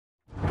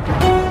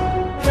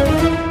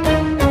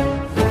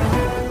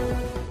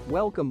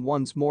Welcome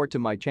once more to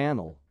my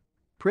channel.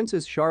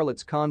 Princess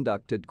Charlotte's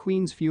conduct at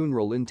Queen's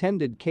funeral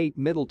intended Kate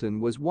Middleton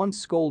was once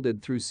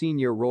scolded through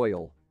senior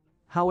royal.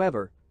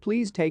 However,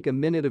 please take a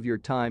minute of your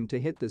time to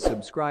hit the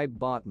subscribe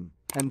button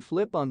and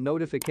flip on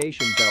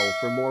notification bell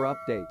for more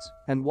updates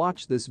and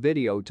watch this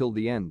video till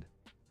the end.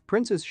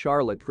 Princess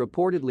Charlotte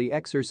reportedly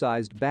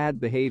exercised bad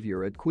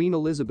behavior at Queen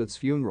Elizabeth's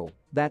funeral.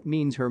 That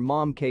means her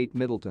mom Kate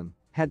Middleton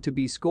had to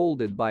be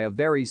scolded by a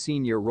very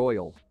senior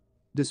royal.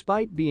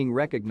 Despite being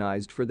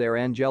recognized for their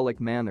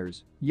angelic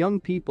manners, young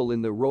people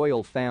in the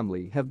royal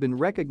family have been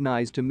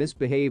recognized to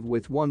misbehave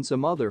with a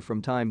mother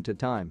from time to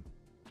time.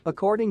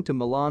 According to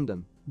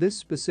London, this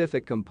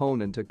specific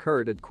component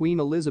occurred at Queen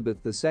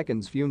Elizabeth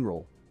II's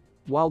funeral.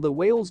 While the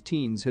Wales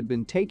teens had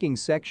been taking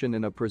section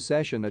in a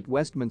procession at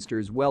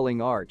Westminster's Welling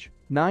Arch,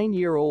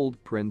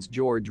 9-year-old Prince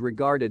George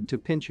regarded to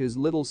pinch his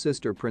little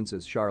sister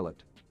Princess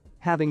Charlotte.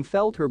 Having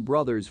felt her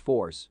brother's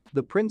force,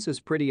 the princess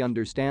pretty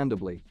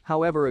understandably,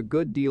 however a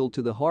good deal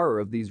to the horror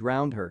of these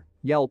round her,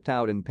 yelped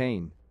out in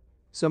pain.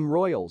 Some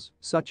royals,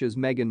 such as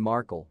Meghan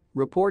Markle,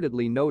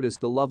 reportedly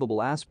noticed the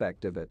lovable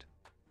aspect of it.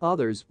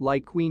 Others,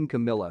 like Queen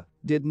Camilla,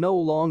 did no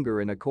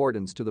longer in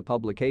accordance to the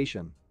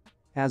publication.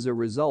 As a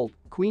result,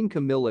 Queen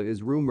Camilla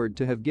is rumored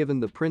to have given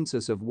the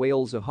Princess of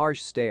Wales a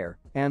harsh stare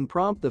and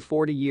prompt the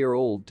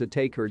 40-year-old to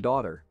take her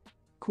daughter.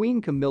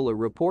 Queen Camilla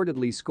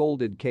reportedly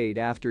scolded Kate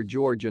after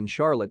George and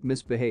Charlotte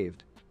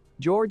misbehaved.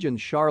 George and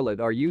Charlotte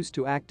are used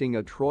to acting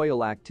at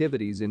royal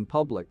activities in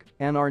public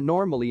and are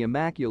normally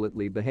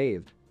immaculately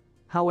behaved.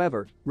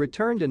 However,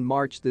 returned in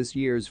March this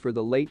year for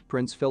the late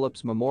Prince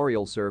Philip's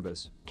memorial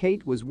service,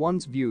 Kate was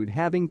once viewed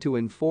having to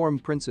inform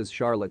Princess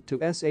Charlotte to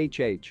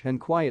shh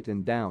and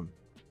quieten down.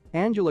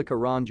 Angela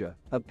Karanja,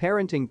 a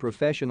parenting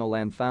professional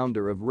and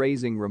founder of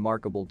Raising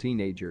Remarkable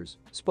Teenagers,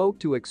 spoke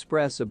to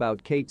Express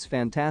about Kate's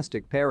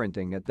fantastic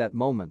parenting at that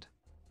moment.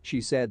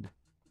 She said,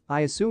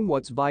 "I assume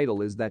what's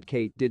vital is that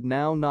Kate did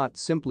now not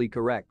simply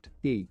correct,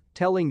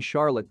 telling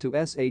Charlotte to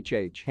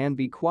shh and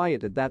be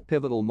quiet at that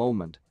pivotal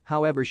moment,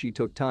 however she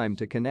took time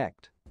to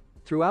connect.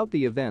 Throughout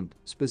the event,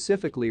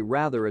 specifically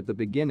rather at the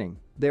beginning,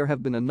 there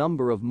have been a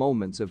number of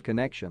moments of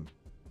connection.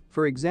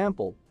 For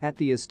example, at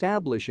the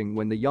establishing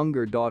when the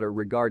younger daughter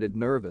regarded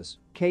nervous,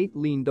 Kate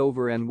leaned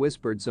over and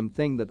whispered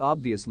something that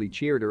obviously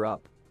cheered her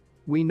up.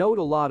 We note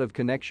a lot of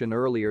connection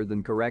earlier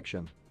than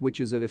correction,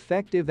 which is an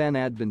effective and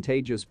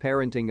advantageous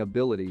parenting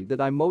ability that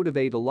I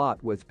motivate a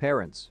lot with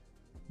parents."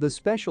 The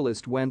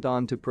specialist went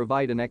on to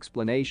provide an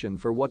explanation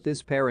for what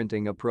this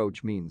parenting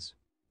approach means.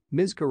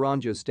 Ms.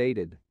 Karanja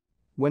stated,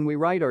 "When we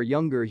write our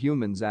younger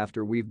humans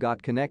after we've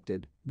got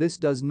connected, this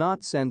does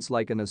not sense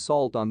like an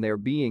assault on their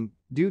being,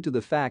 due to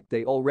the fact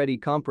they already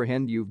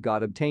comprehend you've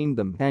got obtained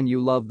them and you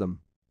love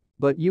them.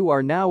 But you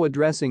are now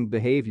addressing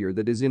behavior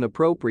that is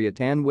inappropriate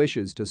and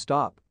wishes to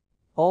stop.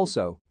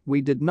 Also,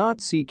 we did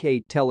not see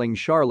Kate telling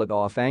Charlotte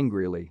off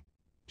angrily.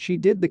 She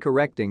did the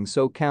correcting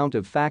so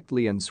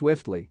counterfactually and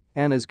swiftly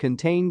and as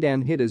contained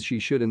and hid as she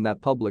should in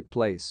that public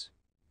place.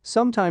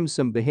 Sometimes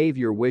some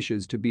behavior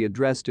wishes to be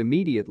addressed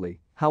immediately,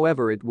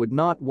 however it would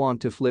not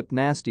want to flip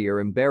nasty or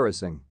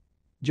embarrassing.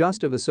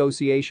 Just of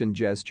association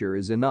gesture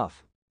is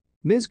enough."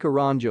 Ms.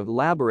 Karanja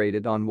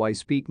elaborated on why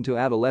speaking to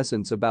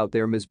adolescents about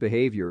their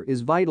misbehavior is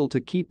vital to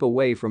keep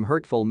away from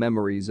hurtful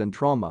memories and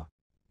trauma.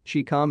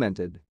 She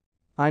commented,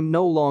 "I'm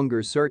no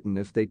longer certain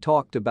if they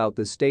talked about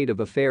the state of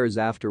affairs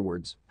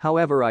afterwards,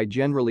 however I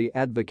generally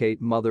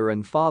advocate mother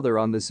and father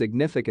on the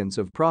significance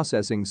of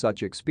processing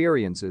such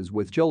experiences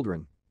with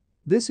children.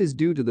 This is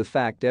due to the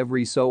fact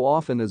every so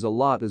often as a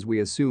lot as we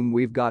assume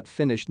we've got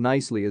finished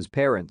nicely as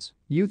parents,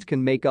 youth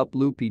can make up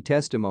loopy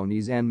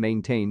testimonies and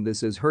maintain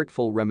this as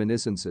hurtful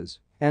reminiscences,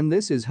 and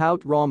this is how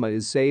trauma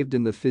is saved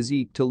in the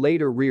physique to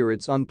later rear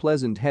its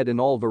unpleasant head in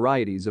all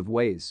varieties of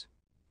ways."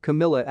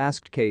 Camilla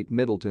asked Kate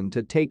Middleton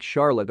to take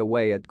Charlotte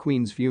away at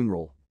Queen's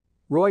funeral.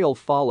 Royal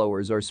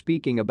followers are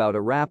speaking about a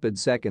rapid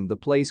second the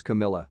place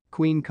Camilla,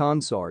 Queen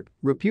consort,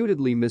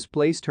 reputedly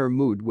misplaced her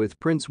mood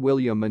with Prince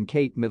William and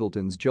Kate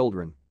Middleton's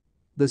children.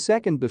 The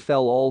second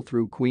befell all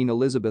through Queen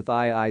Elizabeth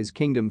II's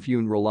Kingdom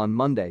funeral on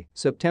Monday,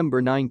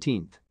 September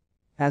 19.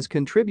 As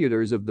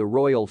contributors of the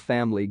royal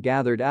family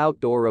gathered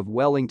outdoor of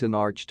Wellington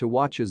Arch to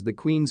watch as the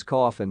Queen's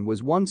coffin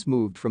was once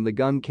moved from the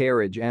gun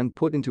carriage and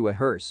put into a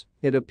hearse,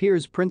 it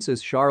appears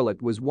Princess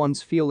Charlotte was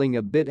once feeling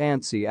a bit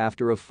antsy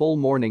after a full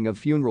morning of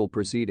funeral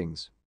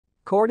proceedings.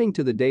 According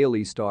to the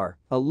Daily Star,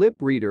 a lip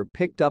reader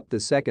picked up the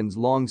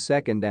seconds-long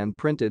second and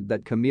printed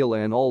that Camilla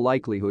in all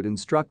likelihood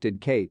instructed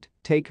Kate,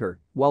 "Take her,"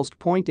 whilst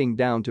pointing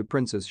down to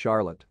Princess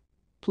Charlotte.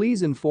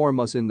 Please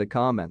inform us in the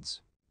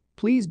comments.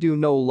 Please do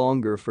no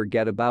longer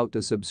forget about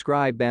to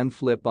subscribe and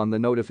flip on the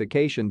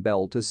notification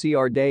bell to see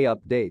our day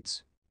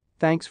updates.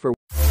 Thanks for